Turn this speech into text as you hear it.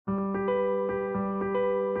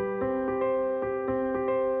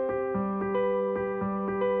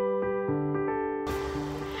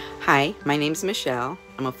Hi, my name's Michelle.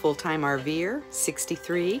 I'm a full-time RV'er,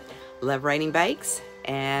 63, love riding bikes,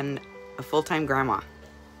 and a full-time grandma.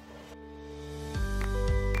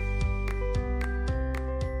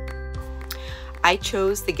 I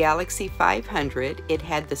chose the Galaxy 500. It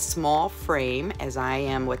had the small frame, as I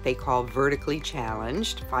am what they call vertically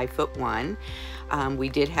challenged, 5'1". We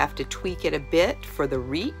did have to tweak it a bit for the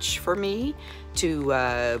reach for me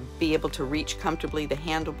to be able to reach comfortably the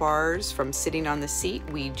handlebars from sitting on the seat.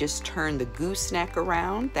 We just turned the gooseneck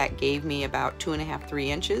around. That gave me about 2.5 to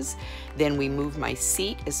 3 inches. Then we moved my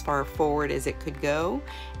seat as far forward as it could go,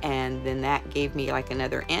 and then that gave me like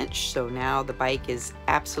another inch. So now the bike is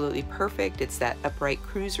absolutely perfect. It's that upright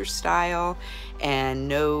cruiser style and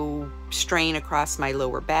no strain across my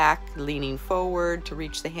lower back, leaning forward to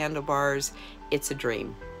reach the handlebars. It's a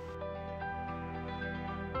dream.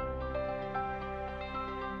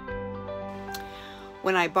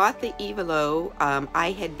 When I bought the EVELO,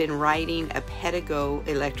 I had been riding a Pedigo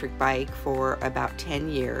electric bike for about 10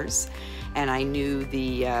 years, and I knew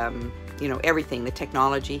the, everything, the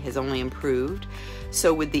technology has only improved.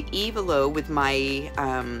 So with the EVELO, with my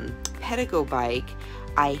Pedigo bike,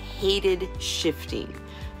 I hated shifting,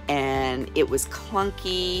 and it was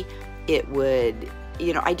clunky. It would,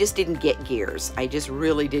 I just didn't get gears. I just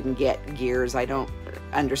really didn't get gears. I don't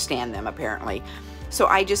understand them apparently. So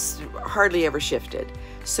I just hardly ever shifted.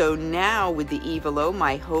 So now with the EVELO,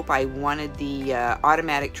 I wanted the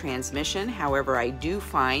automatic transmission. However, I do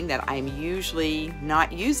find that I'm usually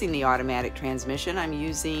not using the automatic transmission. I'm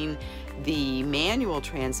using the manual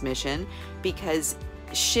transmission because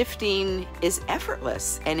shifting is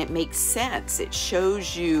effortless and it makes sense. It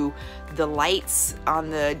shows you the lights on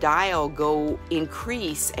the dial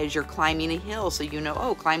increase as you're climbing a hill, so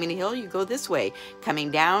oh, climbing a hill you go this way, coming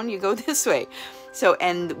down you go this way. So,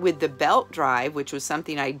 and with the belt drive, which was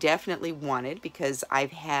something I definitely wanted because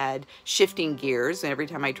I've had shifting gears, and every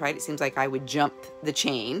time I tried it seems like I would jump the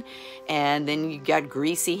chain, and then you got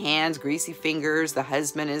greasy hands, greasy fingers. The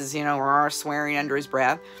husband is swearing under his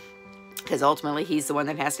breath, because ultimately he's the one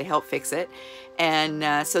that has to help fix it.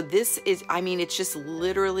 And so this is, it's just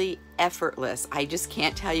literally effortless. I just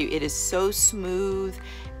can't tell you, it is so smooth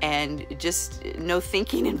and just no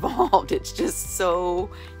thinking involved. It's just so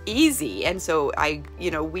easy. And so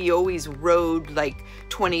we always rode like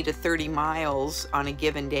 20 to 30 miles on a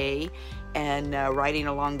given day, and riding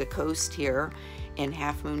along the coast here in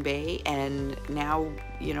Half Moon Bay, and now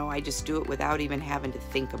I just do it without even having to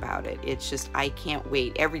think about it. It's just, I can't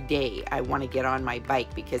wait. Every day I want to get on my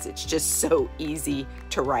bike because it's just so easy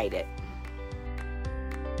to ride it.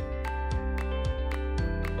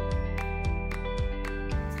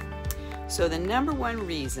 So the number one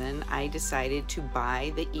reason I decided to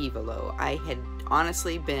buy the EVELO, I had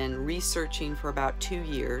honestly been researching for about 2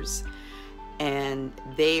 years, and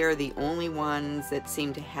they are the only ones that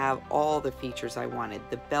seem to have all the features I wanted.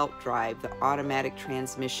 The belt drive, the automatic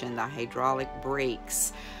transmission, the hydraulic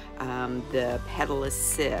brakes, the pedal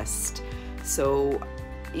assist. So,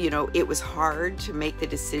 it was hard to make the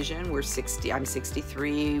decision. I'm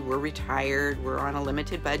 63, we're retired, we're on a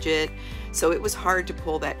limited budget. So it was hard to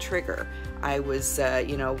pull that trigger. I was,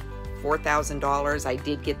 $4,000. I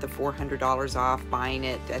did get the $400 off buying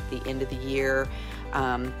it at the end of the year.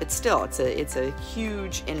 But still, it's a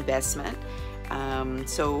huge investment.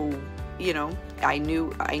 So, I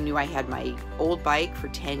knew I had my old bike for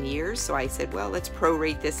 10 years, so I said, well, let's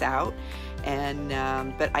prorate this out. And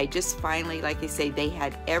but I just finally, like I say, they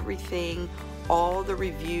had everything, all the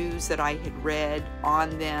reviews that I had read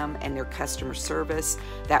on them, and their customer service.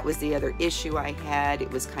 That was the other issue I had. It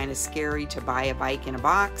was kind of scary to buy a bike in a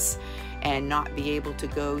box and not be able to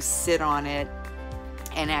go sit on it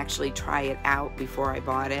and actually try it out before I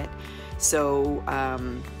bought it. So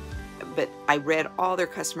but I read all their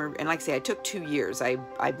customer, and like I say, I took 2 years.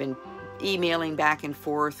 I've been emailing back and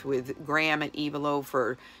forth with Graham at EVELO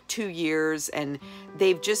for 2 years, and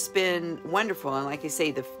they've just been wonderful. And like I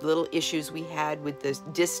say, the little issues we had with the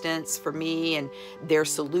distance for me and their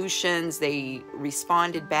solutions, they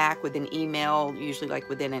responded back with an email, usually like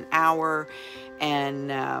within an hour.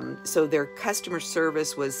 And so their customer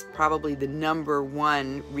service was probably the number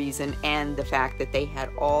one reason, and the fact that they had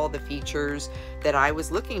all the features that I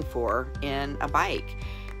was looking for in a bike.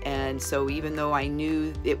 And so even though I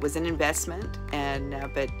knew it was an investment, and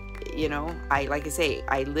but like I say,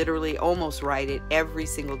 I literally almost ride it every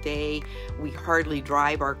single day. We hardly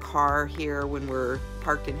drive our car here when we're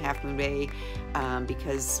parked in Half Moon Bay,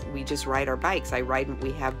 because we just ride our bikes. I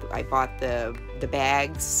bought the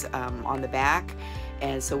bags on the back,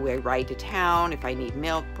 and so I ride to town. If I need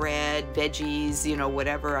milk, bread, veggies,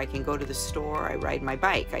 whatever, I can go to the store. I ride my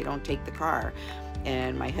bike. I don't take the car.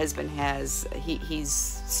 and my husband he's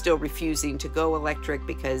still refusing to go electric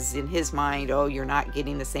because in his mind, oh, you're not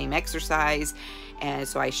getting the same exercise. And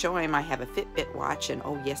so I show him I have a Fitbit watch, and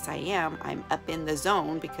oh yes I am. I'm up in the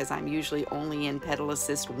zone because I'm usually only in pedal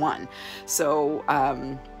assist 1. So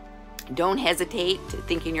don't hesitate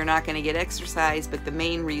thinking you're not going to get exercise, but the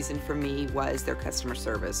main reason for me was their customer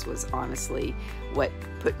service was honestly what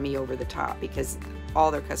put me over the top, because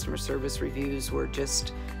all their customer service reviews were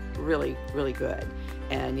just really, really good.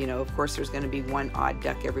 And you know, of course there's going to be one odd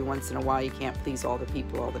duck every once in a while. You can't please all the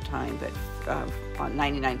people all the time, but on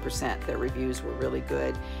 99% their reviews were really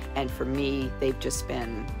good, and for me they've just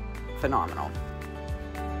been phenomenal.